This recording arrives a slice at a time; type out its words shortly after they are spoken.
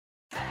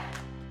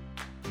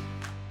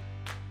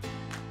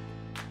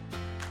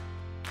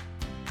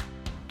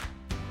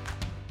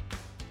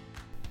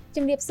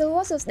ជំរាបសួរ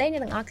សួស្តីអ្ន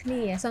កទាំងអស់គ្នា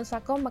សូមស្វា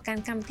គមន៍មកកា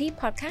ន់កម្មវិធី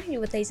podcast យុ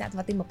វតីសតវ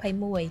ត្សទី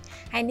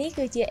21ហើយនេះ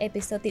គឺជា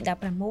episode ទី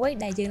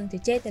16ដែលយើងនឹងជ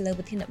ជែកទៅលើ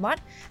វិធានបទ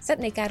សិទ្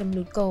ធិនៃការរំ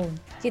លូតកូន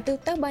ជាទូ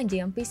ទៅបើនិយា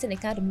យអំពីសិទ្ធិនៃ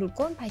ការរំលូត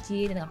កូនប្រហែលជា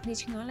អ្នកទាំងអស់គ្នា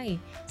ឆ្ងល់ហើយ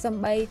សូ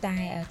ម្បីតែ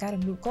ការ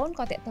រំលូតកូន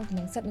ក៏តាក់ទងទៅ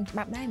នឹងសិទ្ធិនិងច្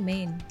បាប់ដែរមែ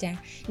នចា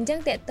អញ្ចឹង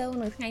តាក់ទង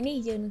នៅថ្ងៃនេះ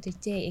យើងនឹងជ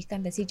ជែកឲ្យកា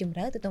ន់តែស៊ីជម្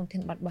រៅទៅនឹងវិធា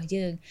នបទរបស់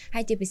យើង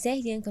ហើយជាពិសេស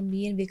យើងក៏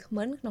មានវាគ្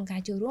មិនក្នុងកា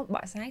រចូលរួមប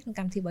កស្រាយក្នុង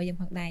កម្មវិធីរបស់យើង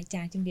ផងដែរ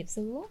ចាជំរាប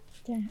សួរ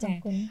ចា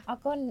អរ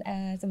គុណ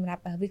សម្រា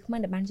ប់វាគ្មិន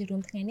ដែលបានចូលរួ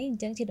មថ្ងៃនេះអ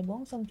ញ្ចឹងជាដំបូ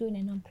ងសូមជួយ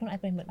ណែនាំខ្លួនឲ្យ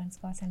ប្រិយមិត្តបាន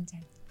ស្គាល់សិនចា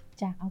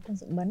អរគុណ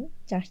សុបិន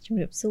ចាជំ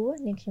រាបសួរ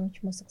នាងខ្ញុំ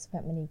ឈ្មោះសុខសុភ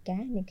មនីកា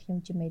នាងខ្ញុំ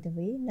ជាមេធា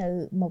វីនៅ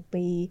មក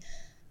ពី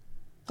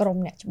ក្រុម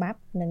អ្នកច្បាប់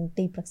និង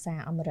ទីប្រឹក្សា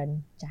អមរិន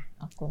ចា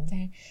អរគុណ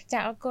ចា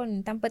អរគុណ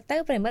តាមពិតទៅ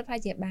ប្រិយមិត្តប្រហែល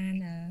ជាបាន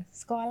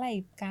ស្គាល់ហើយ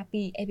កាល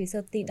ពីអេពីសូ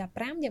តទី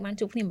15យើងបាន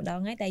ជួបគ្នាម្ដង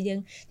ហើយតែយើង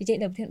ជជែក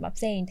លើវិធានបទ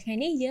ផ្សេងថ្ងៃ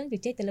នេះយើងជ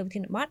ជែកទៅលើវិធា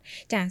នបទ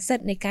ចាសិទ្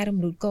ធិនៃការរំ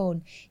លូតកូន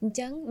អញ្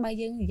ចឹងបើ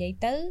យើងនិយាយ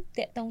ទៅ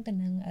តាក់ទងទៅ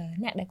នឹង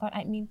អ្នកដែលគាត់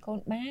អាចមានកូន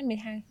បានមាន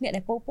ថាអ្នក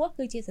ដែលពោពោះ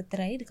គឺជាស្ត្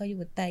រីឬក៏យុ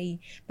វតី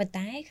ប៉ុន្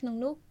តែក្នុង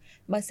នោះ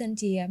បើសិន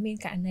ជាមាន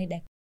ករណីដែ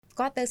ល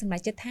គាត់ទៅសម្រេ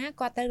ចចិត្តថា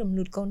គាត់ទៅរំ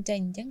លូតកូនចេញ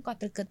អញ្ចឹងគាត់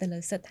ត្រូវគិតទៅលើ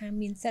សិទ្ធិថា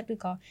មានសិទ្ធិឬ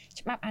ក៏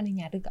ច្បាប់អនុញ្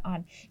ញាតឬក៏អ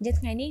ត់អញ្ចឹង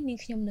ថ្ងៃនេះនាង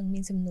ខ្ញុំនឹងមា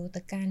នសំណួរ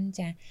ទៅកាន់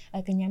ចា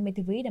កញ្ញាមេ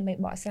ធាវីដើម្បី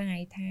បកស្រាយ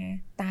ថា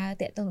តើ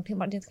តេតទៅនឹងធាន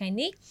បទយើងថ្ងៃ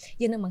នេះ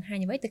យើងនឹងបង្ហាញ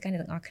អ្វីទៅកាន់អ្ន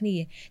កទាំងអស់គ្នា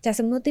ចា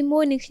សំណួរទី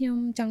1នាងខ្ញុំ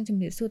ចង់ជ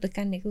ម្រាបសួរទៅ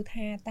កាន់អ្នកគ្រូ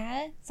ថាតើ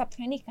សប្តាហ៍ថ្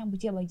ងៃនេះកម្ពុ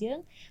ជារបស់យើង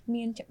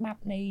មានច្បាប់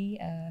នៃ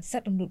សិ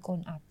ទ្ធិរំលូតកូ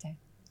នអត់ចា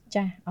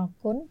អរ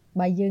គុណ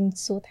បើយើង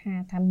សួរ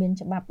ថាមាន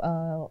ច្បាប់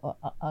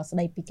ស្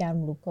ដីពីការ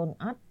រំលូតកូន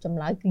អត់ចម្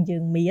លើយគឺយើ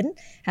ងមាន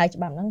ហើយច្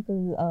បាប់ហ្នឹងគឺ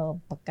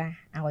ប្រកាស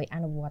ឲ្យអ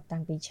នុវត្តតាំ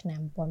ងពីឆ្នាំ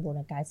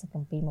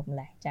1997មកម្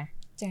លេះចាអ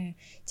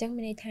ញ្ចឹង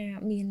មានន័យថា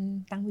មាន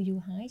តាំងពីយូរ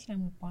ហើយឆ្នាំ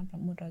1997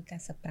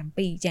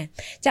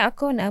ចាអរ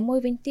គុណមួយ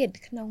វិញទៀត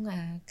ក្នុង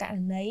ករ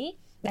ណី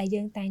ដែល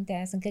យើងតែងតែ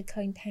សង្កេត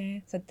ឃើញថា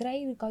ស្ត្រី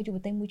ឬក៏យុវ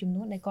តីមួយចំ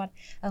នួនដែលគាត់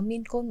មា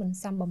នកូនមិន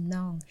សមបំណ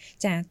ង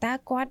ចាតើ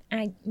គាត់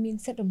អាចមាន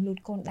សិទ្ធិរំលូត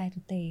កូនដែរ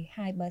ឬទេ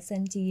ហើយបើសិ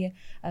នជា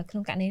ក្នុ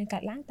ងករណីនេះកើ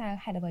តឡើងតើ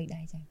ហេតុអ្វី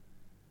ដែរចា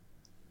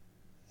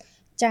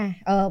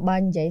បើ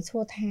និយាយសួ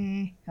រថា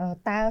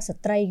តើស្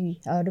ត្រី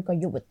ឬក៏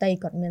យុវតី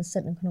គាត់មានសិ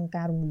ទ្ធិនៅក្នុង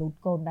ការរំលូត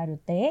កូនដែរឬ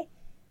ទេ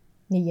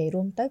និយាយ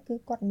រួមទៅគឺ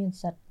គាត់មាន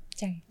សិទ្ធិ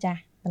ចា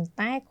ប៉ុន្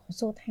តែក៏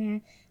សួរថា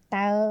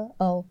តើ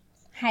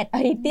ហេតុ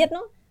អីទៀត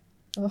នោះ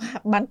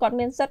បានគាត់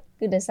មានសិទ្ធិ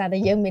គឺដោយសារតែ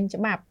យើងមាន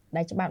ច្បាប់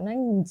ដែលច្បាប់ហ្នឹង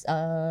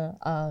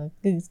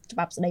គឺច្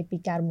បាប់ស្ដីពី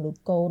ការរំលូត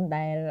កូន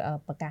ដែល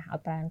ប្រកាសឲ្យ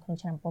ប្រើក្នុង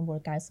ឆ្នាំ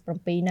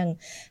1997ហ្នឹង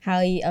ហើ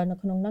យនៅ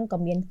ក្នុងហ្នឹងក៏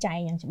មានចែង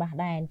យ៉ាងច្បាស់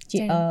ដែរ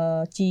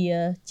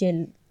ជា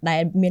ដែ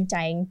លមាន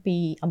ចែងពី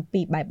អំ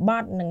ពីបែបប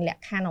ទនិងលក្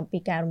ខខណ្ឌអំពី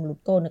ការរំលូត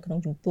កូននៅក្នុង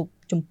ជំ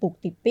ពូក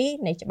ទី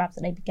2នៃច្បាប់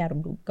ស្ដីពីការ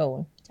រំលូតកូន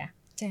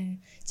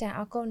ចាអ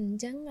រគុណអ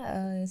ញ្ចឹង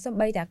សំ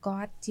បីតាគា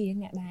ត់ជា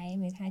អ្នកដែរ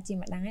មានថាជា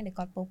ម្ដាយដែល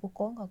គាត់ពោពោះ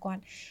កូនក៏គា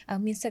ត់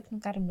មានសិទ្ធិក្នុង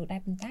ការរំលូតដែ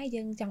រប៉ុន្តែ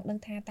យើងចង់ដឹង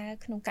ថាតើ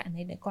ក្នុងករ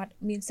ណីដែលគាត់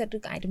មានសិទ្ធិឬ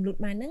ក៏អាចរំលូត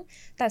បានហ្នឹង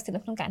តើសិទ្ធិ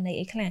នៅក្នុងករណី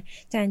អីខ្លះ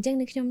ចាអញ្ចឹង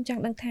នេះខ្ញុំច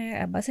ង់ដឹងថា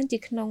បើសិនជា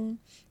ក្នុង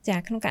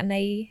ករ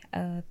ណី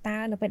តើ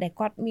នៅពេលដែល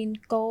គាត់មាន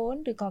កូន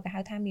ឬក៏គេហៅ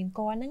ថាមាន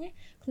កូនហ្នឹង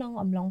ក្នុង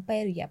អំឡុងពេ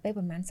លរយៈពេល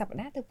ប្រហែលសប្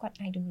តាហ៍ទើបគាត់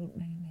អាចរំលូត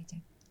បានដែរចា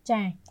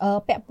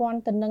ពាក់ព័ន្ធ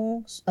ទៅនឹង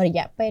រ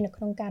យៈពេលនៅ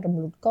ក្នុងការរំ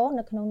លូតកូន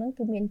នៅក្នុងហ្នឹង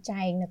គឺមាន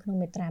ចែងនៅក្នុង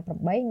មាត្រា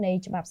8នៃ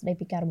ច្បាប់ស្ដី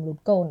ពីការរំលូត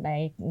កូនដែ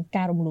ល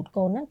ការរំលូត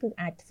កូនហ្នឹងគឺ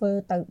អាចធ្វើ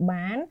ទៅ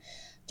បាន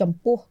ចំ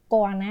ពោះ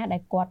កូនណាដែ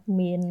លគាត់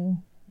មាន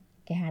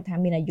គេហៅថា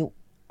មានអាយុ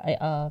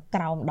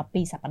ក្រោម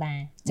12សប្តា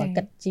ហ៍បើ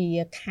គិតជា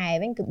ខែ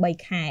វិញគឺ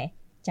3ខែ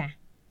ចា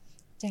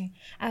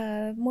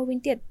មួយវិញ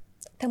ទៀត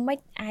ធ្វើម៉េច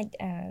អាច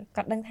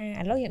គាត់ដឹងថា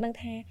ឥឡូវយើងដឹង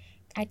ថា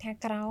អាចថា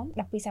ក្រោម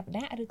12សប្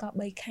តាហ៍ឬក៏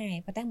3ខែ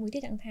ប៉ុន្តែមួយទៀ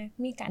តចង់ថា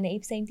មានករណី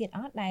ផ្សេងទៀតអ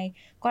ត់ដែល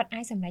គាត់អា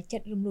ចសម្រេចចិ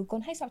ត្តរំលូតកូ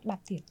នឲ្យស្របច្បា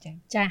ប់ទៀត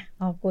ចា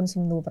អរគុណ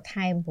សំណួរបន្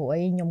ថែមព្រោះ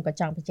ខ្ញុំក៏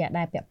ចង់បញ្ជាក់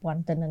ដែរពាក់ព័ន្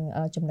ធទៅនឹង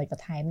ចំណុចប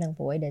ន្ថែមនឹង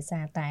ព្រោះដោយសា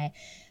រតែ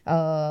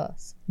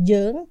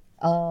យើង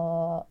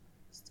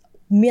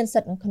មានសិ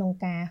ទ្ធិនៅក្នុង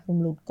ការរំ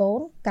លូតកូ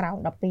នក្រោម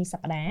12ស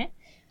ប្តាហ៍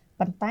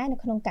ប៉ុន្តែនៅ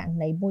ក្នុងករ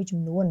ណីមួយ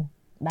ចំនួន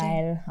ដែ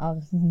ល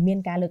មាន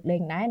ការលើកលែ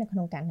ងដែរនៅក្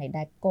នុងករណី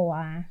ដែល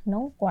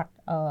នោះគាត់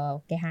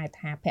គេហៅ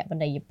ថាភក្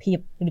ដីភាព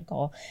ឬក៏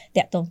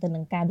តាក់ទងទៅនឹ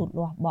ងការលូត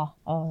លាស់របស់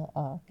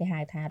គេហៅ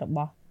ថារប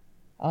ស់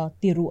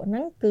ទារកហ្នឹ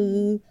ងគឺ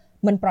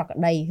មិនប្រក្រ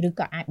តីឬ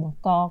ក៏អាចបង្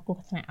កគ្រោះ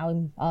ថ្នាក់ឲ្យ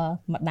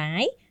ម្ដា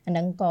យអាហ្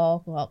នឹងក៏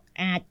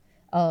អាច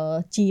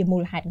ជាមូ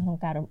លហេតុក្នុង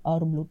ការ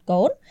រំលូត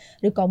កូន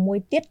ឬក៏មួយ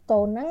ទៀត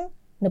កូនហ្នឹង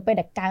នៅពេល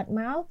ដែលកើត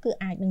មកគឺ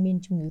អាចនឹងមាន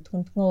ជំងឺធ្ង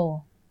ន់ធ្ងរ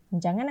អ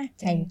ញ្ចឹងណា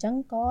ហើយអញ្ចឹង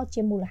ក៏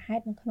ជាមូលហេ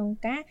តុនៅក្នុង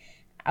ការ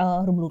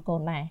រំលូតកូ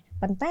នដែរ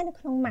ប៉ុន្តែនៅ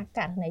ក្នុងក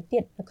រណីទៀ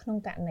តនៅក្នុង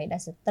ករណីដែ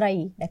លស្ត្រី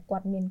ដែលគា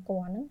ត់មានកូ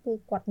នហ្នឹងគឺ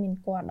គាត់មាន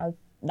គាត់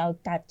ដោយ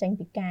កើតចេញ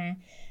ពីការ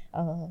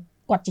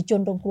គាត់ជាជន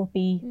រងគ្រោះ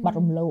ពីបទ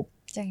រំលោភ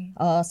ខ្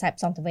សែ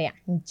សន្តិវៈ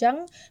អញ្ចឹង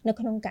នៅ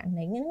ក្នុងករ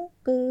ណីហ្នឹង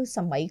គឺស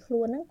ម័យខ្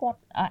លួនហ្នឹងគា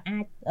ត់អា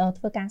ច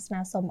ធ្វើការស្នើ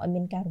សុំឲ្យ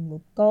មានការរំលូ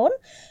តកូន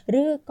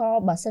ឬក៏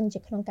បើសិនជា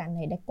ក្នុងករ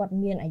ណីដែលគាត់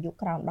មានអាយុ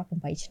ក្រោម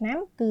18ឆ្នាំ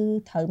គឺ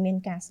ត្រូវមាន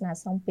ការស្នើ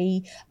សុំពី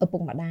ឪពុក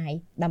ម្ដាយ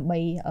ដើម្បី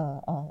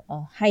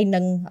ឲ្យនឹ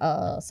ង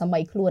សម័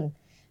យខ្លួន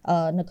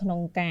នៅក្នុង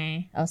ការ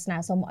ស្នើ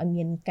សុំឲ្យ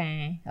មានកា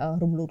រ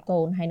រំលូតកូ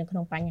នហើយនៅក្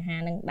នុងបញ្ហា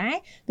ហ្នឹងដែរ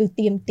គឺ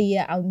ទាមទារ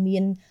ឲ្យមា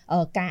ន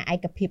ការឯ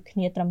កភាពគ្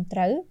នាត្រឹមត្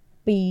រូវ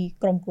ពី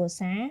ក្រុមគ្រួ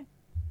សារ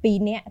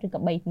2នាក់ឬក៏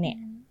3នាក់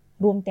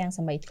រួមទាំងស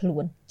មីខ្លួ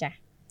នចា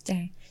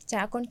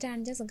អរគុណច្រើន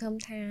អញ្ចឹងសង្ឃឹម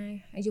ថា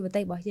យុវ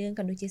តីរបស់យើង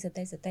ក៏ដូចជាស្ត្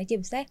រីជា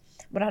ពិសេស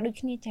បរិបទដូច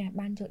គ្នាចា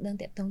បានចូលដឹង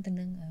តាក់ទងទៅ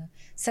នឹង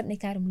សិទ្ធិនៃ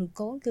ការរំលូត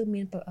កូនគឺ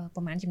មានប្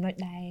រមាណចំណុច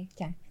ដែរ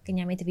ចាកញ្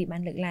ញាមេធាវីបា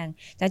នលើកឡើង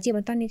ចាជាប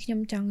ន្តនេះខ្ញុំ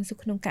ចង់សួរ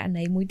ក្នុងករ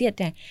ណីមួយទៀត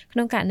ចាក្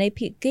នុងករណី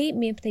ភាគី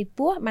មានផ្ទៃ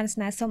ពោះបានស្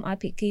នើសុំឲ្យ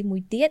ភាគីមួ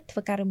យទៀតធ្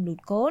វើការរំលូត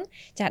កូន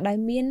ចាដោយ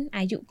មាន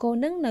អាយុកូន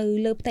នឹងនៅ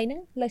លើផ្ទៃនឹង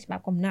លើច្បា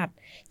ប់កំណត់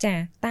ចា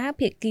តើ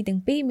ភាគីទាំង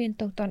ពីរមាន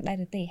ទោសទណ្ឌដែរ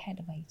ឬទេហេតុ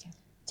អ្វីចា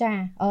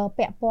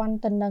ពាក់ព័ន្ធ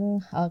ទៅនឹង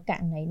ក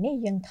រណីនេះ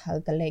យើងត្រូវ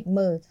កលេច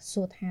មើល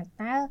សួរថា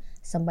តើ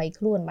សមី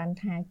ខ្លួនបាន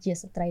ថាជា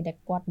ស្ត្រីដែល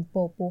គាត់ព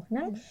ពោះហ្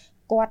នឹង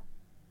គា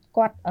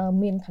ត់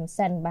មាន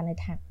consent បានន័យ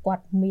ថាគា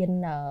ត់មាន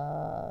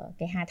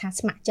គេហៅថា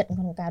ស្ម័គ្រចិត្ត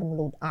ក្នុងការរំ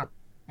លូតអត់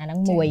អាហ្នឹង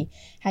មួយ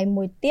ហើយ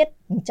មួយទៀត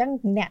អញ្ចឹង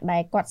អ្នកដែ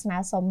លគាត់ស្នើ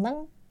សុំហ្នឹង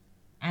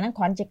អាហ្នឹង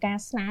គ្រាន់ជាការ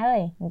ស្នើឯង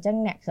អញ្ចឹង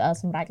អ្នក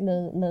សម្រេច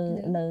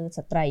លើ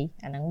ស្ត្រី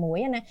អាហ្នឹងមួយ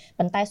ណា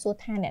ប៉ុន្តែសួរ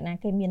ថាអ្នកណា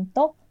គេមាន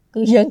ទោស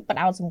គឺយើងផ្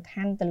ដោតសំ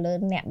ខាន់ទៅលើ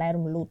អ្នកដែល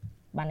រំលូត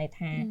បានន័យ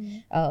ថា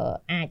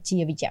អាចជា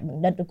វិជ្ជប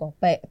ណ្ឌិតឬក៏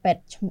ពេទ្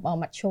យ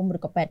មធ្យមឬ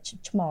ក៏ពេទ្យ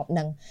ឆ្មប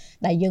នឹង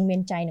ដែលយើងមា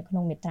នចែងនៅក្នុ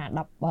ងមាត្រា13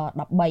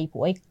ព្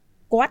រោះ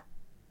គាត់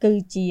គឺ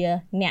ជា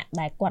អ្នក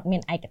ដែលគាត់មា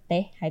នឯកទេ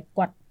សហើយ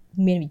គាត់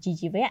មានវិជ្ជា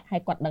ជីវៈហើ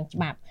យគាត់ដឹងច្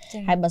បាប់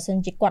ហើយបើសិន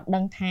ជាគាត់ដឹ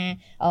ងថា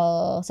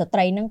ស្ត្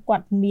រីនឹងគា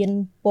ត់មាន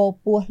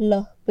ពោះលើ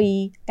សពី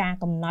ការ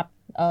កំណត់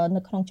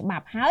នៅក្នុងច្បា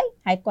ប់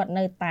ហើយគាត់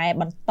នៅតែ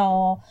បន្ត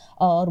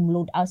រំ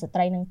លូតឲ្យស្ត្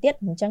រីនឹងទៀត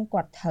អញ្ចឹង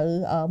គាត់ត្រូវ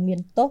មាន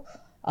ទោស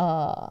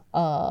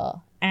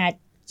អាច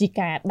ជា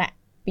ការដាក់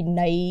ពិ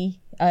ន័យ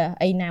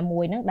អីណាមួ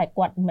យហ្នឹងដែល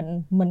គាត់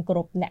មិនគោរ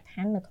ពលក្ខខ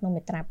ណ្ឌនៅក្នុង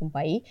មាត្រា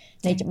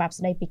8នៃច្បាប់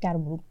ស្តីពីការ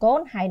រំលូតកូន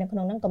ហើយនៅក្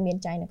នុងហ្នឹងក៏មាន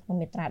ចែងនៅក្នុង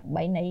មាត្រា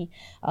13នៃ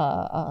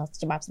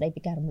ច្បាប់ស្តីពី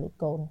ការរំលូត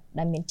កូន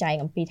ដែលមានចែង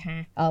អំពីថា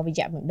វិជ្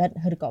ជបណ្ឌិត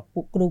ឬក៏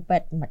ពួកគ្រូពេ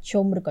ទ្យមធ្យ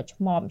មឬក៏ឆ្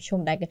មបមធ្យម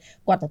ដែល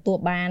គាត់ទទួល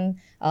បាន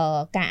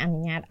ការអនុ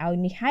ញ្ញាតឲ្យ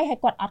នេះហើយ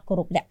គាត់អត់គោ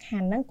រពលក្ខខ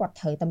ណ្ឌហ្នឹងគាត់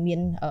ត្រូវតែមាន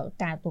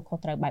ការទទួលខុស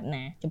ត្រូវបែប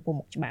ណាចំពោះ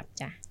មុខច្បាប់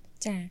ចា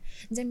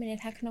អញ្ចឹងមានន័យ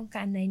ថាក្នុងក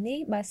រណីនេះ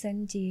បើសិន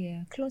ជា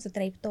ខ្លួនស្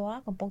ត្រីផ្ទាល់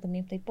កំពុងតែមា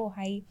នផ្ទៃពោះ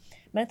ហើយ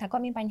មិនថាគា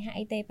ត់មានបញ្ហា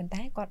អីទេប៉ុន្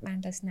តែគាត់បាន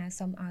ទៅស្នើ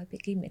សុំឲ្យភា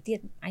គីម្នាក់ទៀត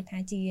អាចថា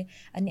ជា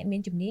អ្នកមា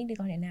នជំនាញឬ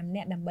ក៏អ្នកណាម្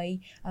នាក់ដើម្បី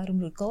រំ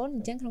លូតកូនអ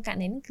ញ្ចឹងក្នុងករ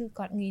ណីនេះគឺ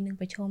គាត់ងាយនឹង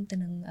ប្រឈមទៅ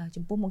នឹង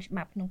ចំពោះមុខច្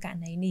បាប់ក្នុងករ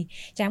ណីនេះ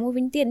មួយ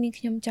វិញទៀតនេះ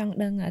ខ្ញុំចង់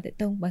ដឹងតើ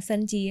តើបើសិ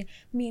នជា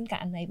មានក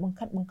រណីបង្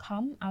ខិតបង្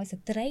ខំឲ្យស្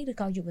ត្រីឬ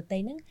ក៏យុវតី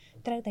ហ្នឹង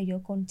ត្រូវតែយ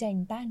កកូនចេញ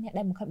តើអ្នក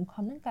ដែលបង្ខិតបង្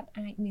ខំហ្នឹងគាត់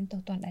អាចមានទោ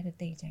សទណ្ឌដែរឬ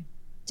ទេ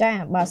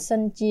បើសិ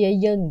នជា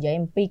យើងនិយាយ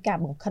អំពីការ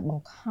បង្ខិតប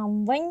ង្ខំ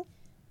វិញ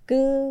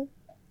គឺ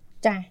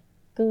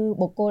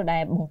បុគ្គលដែ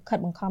លបង្ខិត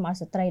បង្ខំឲ្យ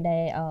ស្ត្រីដែ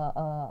ល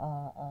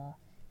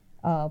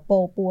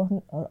ពោះ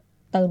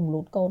ទៅរំលូ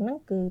តកូនហ្នឹង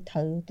គឺត្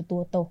រូវទទួ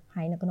លទោស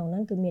ហើយនៅក្នុងហ្នឹ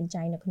ងគឺមាន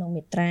ចែងនៅក្នុង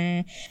មាត្រា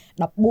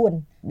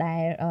14ដែ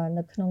ល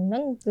នៅក្នុងហ្នឹ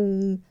ងគឺ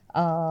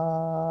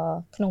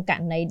ក្នុងក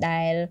រណី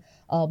ដែល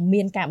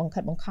មានការបង្ខិ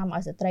តបង្ខំឲ្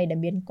យស្ត្រីដែល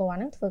មានគភ៌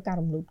ហ្នឹងធ្វើការ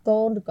រំលូត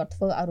កូនឬក៏ធ្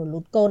វើឲ្យរំលូ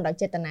តកូនដោយ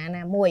ចេតនា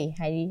ណាមួយ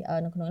ហើយ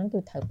នៅក្នុងហ្នឹងគឺ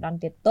ត្រូវផ្ដន្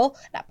ទាទោស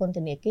ដាក់ពន្ធ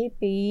នាគារ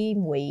ពី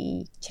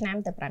1ឆ្នាំ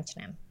ទៅ5ឆ្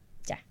នាំ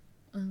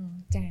អ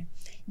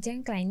ញ្ចឹង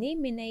កន្លែងនេះ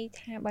មានន័យ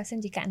ថាបើសិន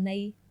ជាករណី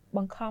ប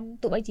ង្ខំ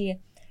ទោះបីជា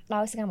ដោ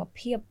យសកម្ម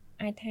ភាព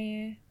អាចថា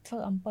ធ្វើ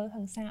អំពើ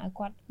ហិង្សាឲ្យ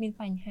គាត់មាន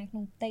បញ្ហាក្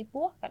នុងផ្ទៃ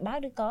ពោះក៏ដោយ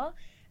ឬក៏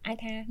អាច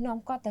ថានាំ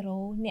គាត់ទៅរ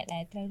កអ្នកដែ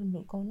លត្រូវរំលូ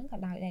តកូនហ្នឹងក៏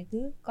ដោយដែរ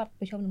គឺគាត់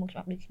ប្រឈមនឹងមុខច្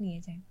បាប់ដូចគ្នា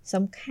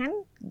សំខាន់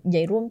និ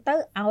យាយរួមទៅ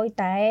ឲ្យ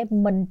តែ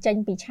មិនចេញ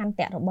ពីឆន្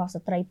ទៈរបស់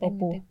ស្ត្រីពោះ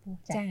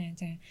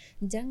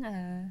អញ្ចឹង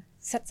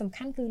សិទ្ធិសំ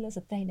ខាន់គឺលើ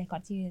ស្ត្រីដែលគា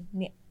ត់ជា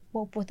អ្នក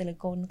ពោះទៅលើ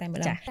កូនតែម្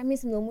ដងតែមាន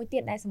សំណួរមួយទៀ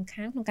តដែលសំ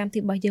ខាន់ក្នុងកម្មវិធី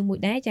របស់យើងមួយ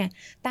ដែរ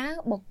តើ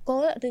បុគ្គ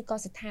លឬក៏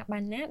ស្ថាប័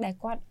នណាដែល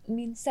គាត់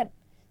មានសិទ្ធិ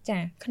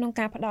ក្នុង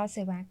ការផ្ដល់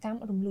សេវាកម្ម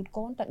រំលូត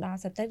កូនទៅដល់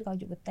ស្ត្រីឬក៏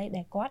យុវតី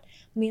ដែលគាត់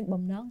មាន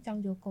បំណងចង់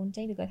យកកូន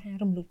ចេញឬក៏ថា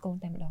រំលូតកូន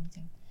តែម្ដង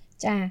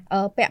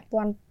ពាក់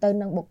ព័ន្ធទៅ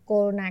នឹងបុគ្គ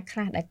លណាខ្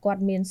លះដែលគា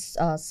ត់មាន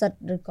សិទ្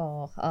ធិឬក៏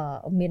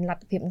មានល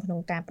ទ្ធភាពក្នុង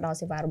ការផ្ដល់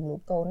សេវារំលូត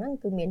កូនហ្នឹង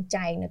គឺមាន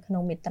ចែងនៅក្នុ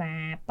ងមាត្រា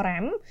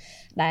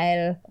5ដែល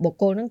បុគ្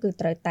គលហ្នឹងគឺ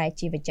ត្រូវតែ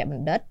ជាវិជ្ជប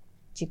ណ្ឌិត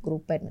ជាគ្រូ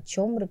ពេទ្យមធ្យ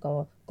មឬក៏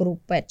គ្រូ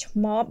ពេទ្យឆ្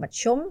មបម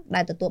ធ្យម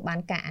ដែលទទួលបាន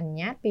ការអនុញ្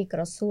ញាតពីក្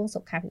រសួងសុ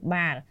ខាភិ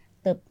បាល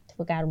ទើបធ្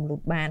វើការរំលូត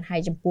បានហើ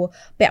យចំពោះ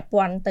ពាក់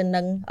ព័ន្ធទៅ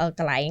នឹង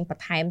កន្លែងប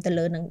ន្ថែមទៅ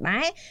លើនឹង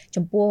ដែរ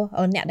ចំពោះ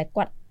អ្នកដែល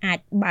គាត់អាច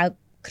បើក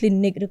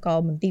clinic ឬក៏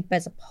មន្ទីរពេ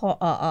ទ្យ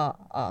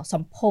ស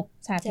ម្ភព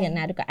សាធារ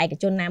ណៈឬក៏ឯក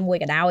ជនណាមួយ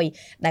ក៏ដោយ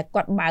ដែល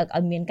គាត់បើក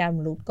ឲ្យមានការ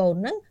រំលូតកូន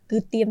ហ្នឹងគឺ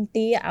ទាម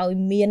ទារឲ្យ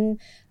មាន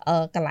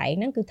កន្លែង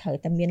ហ្នឹងគឺត្រូវ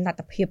តែមានលទ្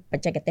ធភាពប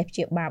ច្ចេកទេសព្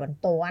យាបាលបន្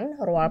ទាន់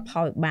រាល់ផ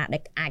លវិបាកដែ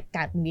លអាច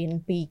កើតមាន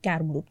ពីការ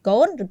រំលូតកូ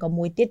នឬក៏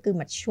មួយទៀតគឺ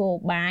មធ្យោ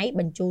បាយ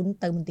បញ្ជូន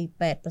ទៅមន្ទីរ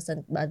ពេទ្យប្រសិន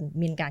បើ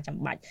មានការចាំ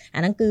បាច់អា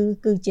ហ្នឹង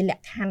គឺជាល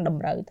ក្ខខណ្ឌត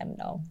ម្រូវតែម្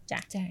ដងចា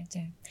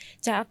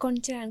អរគុណ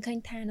ច្រើនឃើញ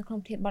ថានៅក្នុ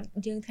ងធាតុបទ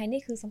យើងថ្ងៃ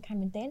នេះគឺសំខាន់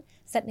មែនទែន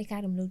សិទ្ធិនៃកា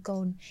ររំលូតកូ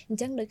នអញ្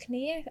ចឹងដូចគ្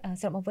នា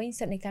ស្របមកវិញ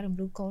សិទ្ធិនៃការរំ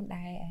លូតកូន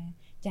ដែល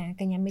ចា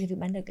កញ្ញាមេធាវី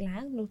បានលើកឡើ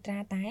ងលុះត្រា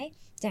តែ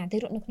ចាទី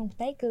រត់នៅក្នុងផ្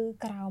ទៃគឺ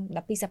ក្រោម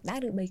12សប្តា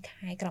ហ៍ឬ3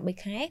ខែក្រោម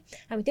3ខែ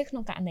ហើយមួយទៀតក្នុ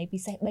ងករណីពិ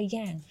សេស3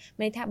យ៉ាង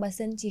មានន័យថាបើ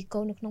សិនជាកូ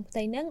ននៅក្នុងផ្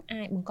ទៃហ្នឹង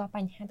អាចបង្កប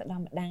ញ្ហាទៅដ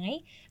ល់ម្ដាយ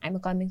អាចប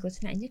ង្កមានគ្រោះ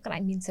ថ្នាក់ក៏អា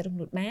ចមានសិទ្ធិរំ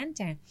លូតបាន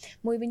ចា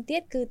មួយវិញទៀ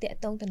តគឺតាក់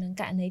ទងទៅនឹង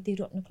ករណីទី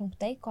រត់នៅក្នុងផ្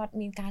ទៃគាត់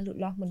មានការលូត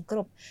លាស់មិនគ្រ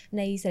ប់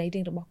នៃសរីរា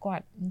ង្គរបស់គា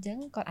ត់អញ្ចឹង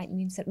គាត់អាច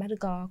មានសិទ្ធិបានឬ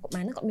ក៏កុ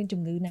មារហ្នឹងគាត់មាន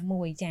ជំងឺណា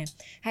មួយចា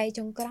ហើយ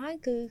ចុងក្រោយ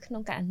គឺក្នុ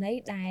ងករណី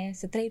ដែល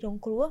ស្ត្រីរង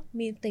គ្រោះ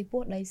មានផ្ទៃ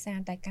ពោះដោយសារ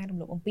តែការរំ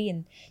លោភបំពាន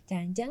ចា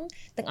អញ្ចឹង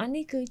ទាំងអស់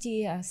នេះគឺជា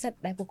សិទ្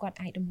ធិដែលពួកគាត់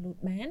អាចរំលូត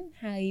បាន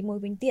ហើយមួយ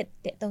វិញទៀត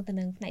តកតងទៅ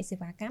នឹងផ្នែកសេ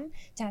វាកម្ម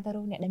ចាទៅរ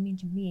កអ្នកដែលមាន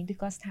ជំនាញឬ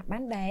ក៏ស្ថាប័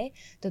នដែល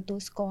ទទួល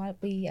ស្គាល់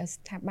ពី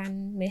ស្ថាប័ន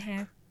មេហា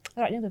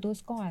រត់យើងទទួល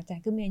ស្គាល់ចា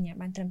គឺមានអាជ្ញា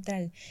ប័ណ្ណត្រឹមត្រូ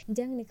វអញ្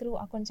ចឹងអ្នកគ្រូ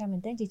អរគុណចាំមែ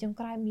នទែនជាចុង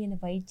ក្រោយមាន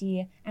អ្វីជា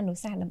អនុ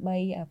សាសន៍ដើម្បី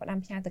ផ្ដាំ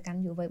ផ្ញើទៅកាន់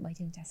យុវវ័យរបស់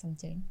យើងចាសូម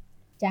ជើញ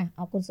ចា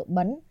អរគុណសុ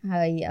បិន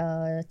ហើយ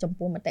ចំ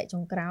ពោះមតិចុ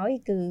ងក្រោយ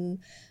គឺ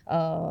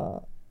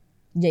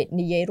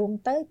និយាយរួម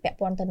ទៅពាក់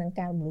ព័ន្ធទៅនឹង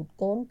ការរំលូត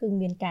កូនគឺ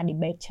មានការ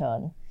debate ច្រើ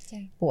ន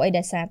ព្រោះអី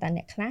ដោយសារតែ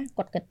អ្នកខ្លះ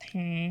គាត់គិត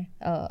ថា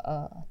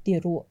ទា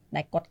រក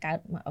ដែលគាត់កើត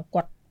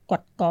គា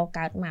ត់ក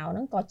កើតមកហ្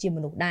នឹងក៏ជាម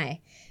នុស្សដែរ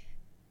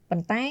ប៉ុ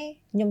ន្តែ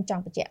ខ្ញុំច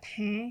ង់បញ្ជាក់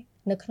ថា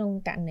នៅក្នុង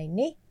ករណី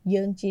នេះ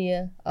យើងជា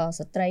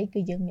ស្ត្រីគឺ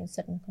យើងមាន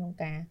សិទ្ធិក្នុង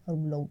ការ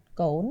រំលូត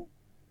កូន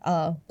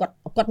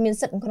គាត់មាន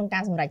សិទ្ធិក្នុងកា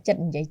រសម្រេចចិត្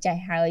តនិយាយចេះ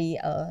ហើយ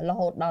រ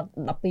ហូតដល់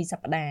12ស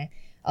ប្តា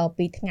ហ៍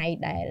ពីថ្ងៃ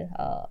ដែល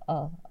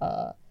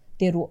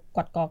ទារក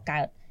គាត់ក៏កើ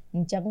តអ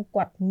ញ្ចឹង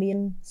គាត់មាន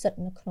សិទ្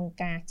ធិនៅក្នុង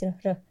ការជ្រើ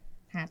សរើស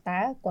ថាតើ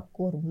គាត់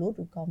គួររំលូត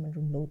ឬក៏មិន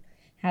រំលូត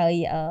ហើយ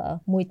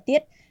មួយទៀ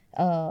ត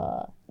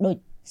ដូច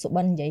សុ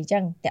បិននិយាយអញ្ចឹ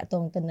ងតាក់ទ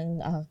ងទៅនឹង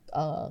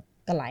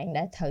កន្លែង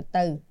ដែលត្រូវ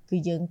ទៅគឺ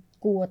យើង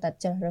គួរតែ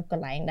ជ្រើសរើសក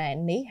ន្លែងដែល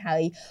នេះហើ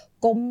យ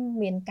កុំ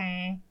មានកា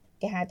រ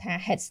គេហៅថា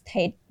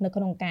hesitate នៅ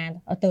ក្នុងការ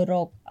ទៅរ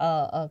ក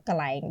ក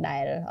ន្លែងដែ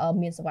ល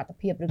មានសុវត្ថិ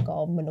ភាពឬក៏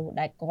មនុស្ស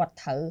ដែលគាត់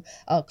ត្រូវ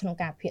ក្នុង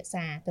ការពិភាក្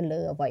សាទៅលើ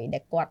អ្វីដែ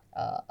លគាត់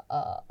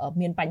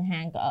មានបញ្ហា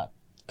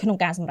ក្នុង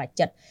ការសម្រេច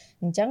ចិត្ត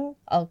អញ្ចឹង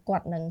គា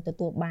ត់នឹងទ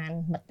ទួលបាន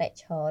មតិ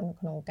ច្រើន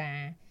ក្នុងការ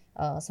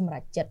សម្រេ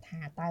ចចិត្ត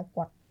ថាតើ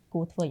គាត់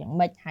គួរធ្វើយ៉ាង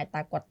ម៉េចហើយ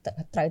តើគាត់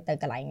ត្រូវទៅ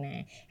កន្លែងណា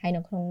ហើយ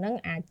នៅក្នុងហ្នឹង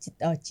អាច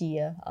ជា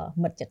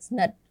មិត្តជិតស្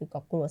និទ្ធឬ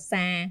ក៏គ្រួ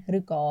សារ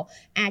ឬក៏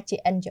អាចជា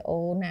NGO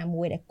ណា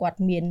មួយដែលគាត់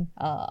មាន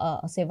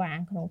សេវា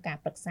ក្នុងការ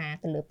ប្រឹក្សា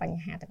ទៅលើប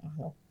ញ្ហាទាំងអស់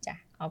នោះចា៎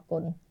អរគុ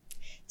ណ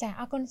ចា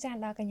អរគុណច្រើន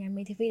ដល់កញ្ញា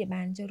មេធាវីដែល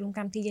បានចូលរួមក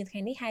ម្មវិធីយើងថ្ងៃ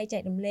នេះហើយចែ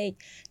ករំលែក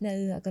នៅ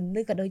កន្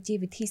លឹះក៏ដូចជា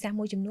វិធីសាស្ត្រ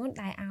មួយចំនួន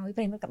ដែលឲ្យ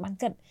ប្រិយមិត្តក៏បាន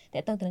គិតតែ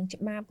តើទៅនឹង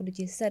ច្បាប់ក៏ដូច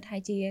ជាសិទ្ធិហើ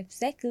យជាពិ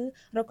សេសគឺ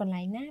រកកន្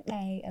លែងណា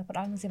ដែលផ្ដ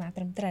ល់នូវសេវា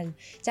ត្រឹមត្រូវ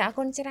ចាអរ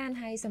គុណច្រើន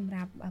ហើយសម្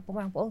រាប់ប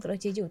ងប្អូនក៏ដូច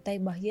ជាយុវតីរ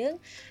បស់យើង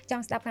ច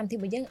ង់ស្ដាប់កម្មវិធីរ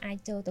បស់យើងអាច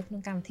ចូលទៅក្នុ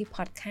ងកម្មវិធី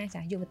podcast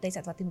ចាយុវតីស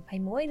តវត្សទី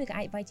21ឬក៏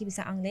អាចវាយជាភា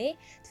សាអង់គ្លេស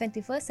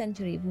 21st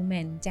Century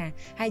Women ចា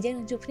ហើយយើង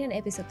នឹងជួបគ្នានៅ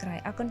អេពីសូតក្រោយ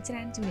អរគុណច្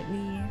រើនជំរាប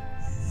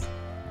លា